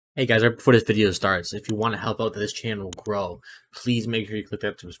Hey guys, right before this video starts, if you want to help out this channel grow, please make sure you click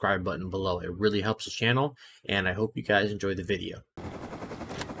that subscribe button below. It really helps the channel, and I hope you guys enjoy the video.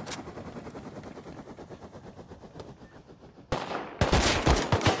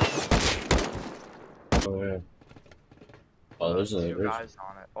 Oh yeah. Oh, there's Two guys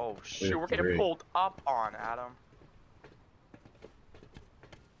on it. Oh shoot, we're getting pulled up on, Adam.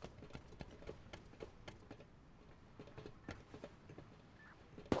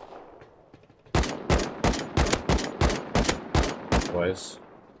 Boys.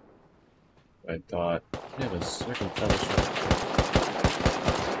 I thought he had a second fellowship.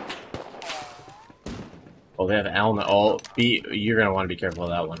 Oh, they have Alma. Oh, you're gonna want to be careful of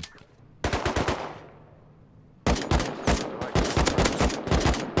that one.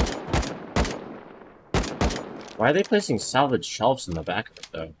 Why are they placing salvage shelves in the back of it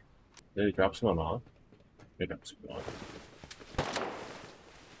though? Did they drop someone off? They dropped someone off.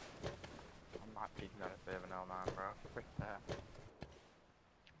 I'm not peeking that if they have an L9, bro. Frick that.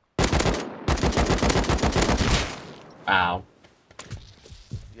 Ow.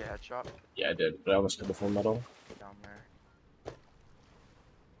 Yeah, headshot. Yeah, I did, but I almost hit the full metal. Down there.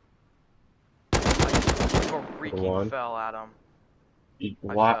 I freaking fell, Adam.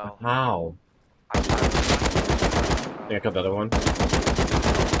 What? How? Yeah, I killed the other one.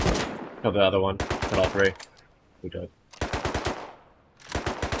 Killed the other one. Killed all three. We died.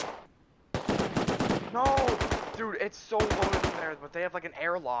 No! Dude, it's so loaded in there, but they have like an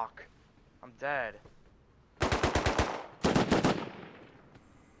airlock. I'm dead.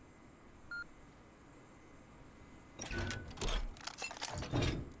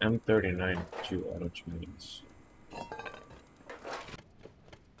 M39 2 auto chains.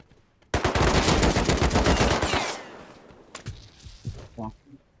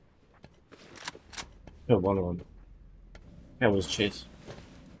 Killed one of them. That was Chase.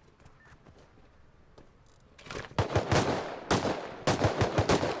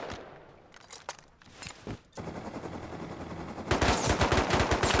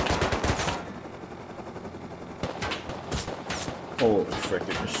 Holy frick,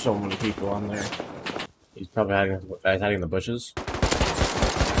 there's so many people on there. He's probably hiding in the bushes.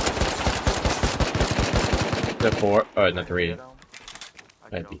 The four, oh, not three.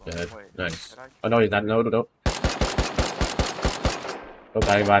 I'd be dead. Nice. Oh no, he's not. No, no, no. Oh,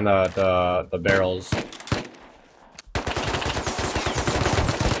 hiding behind the barrels.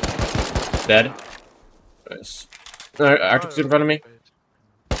 Dead. Nice. Arctic's in front of me.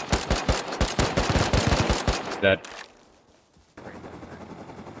 Dead.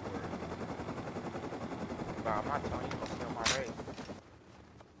 Bro, I'm not telling you to steal my raid.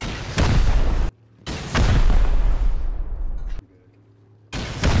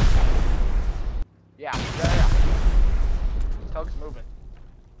 Yeah. Tug's moving.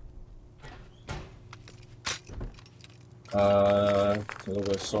 A little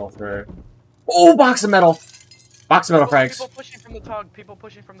bit of sulfur. Oh, box of metal! Box of metal frags. People pushing from the tug. People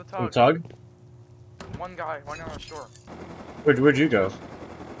pushing from the tug. From the tug? One guy. One on the shore. Where'd you go?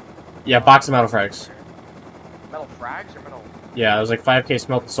 Yeah, box of metal frags. Metal frags or metal? Yeah, it was like 5k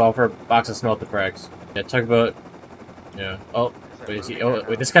smelted sulfur, box of smelted frags. Yeah, tugboat. Yeah. Oh, wait, is he? Oh,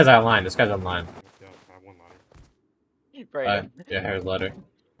 wait, this guy's online. This guy's online. Yeah, I have one ladder. Brayden. Yeah, here's ladder.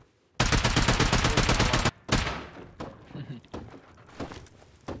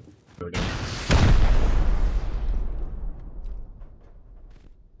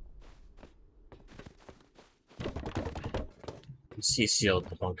 He sealed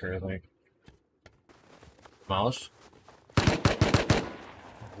the bunker, I think. Demolished?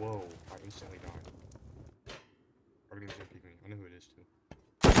 Whoa, I instantly died. Everything's gonna peek me. I know who it is too.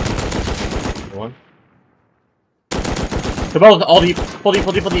 One. The boat, all deep, full deep,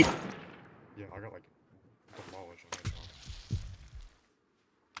 full deep, full deep. Yeah, I got like demolished on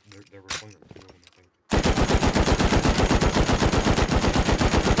headshot. There were one or two of them, I think.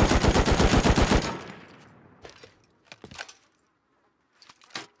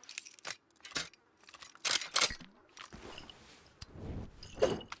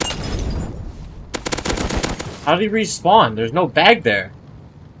 How did he respawn? There's no bag there.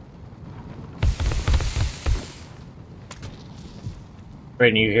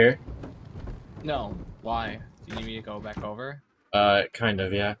 Brayden, you here? No. Why? Do you need me to go back over? Kind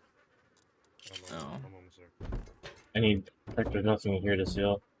of, yeah. Oh. I'm almost there. I need. There's nothing here to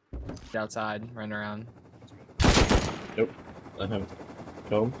seal. Get outside, run around. Nope. Let him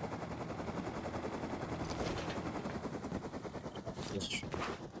go.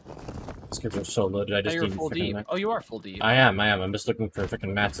 These kids are so loaded. I just you're need full deep. Oh, you are full deep. I am. I'm just looking for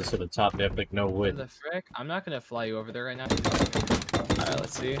freaking mats to the top. They have like no wood. The frick? I'm not gonna fly you over there right now. Alright, let's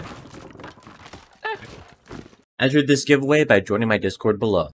Let's see. Enter this giveaway by joining my Discord below.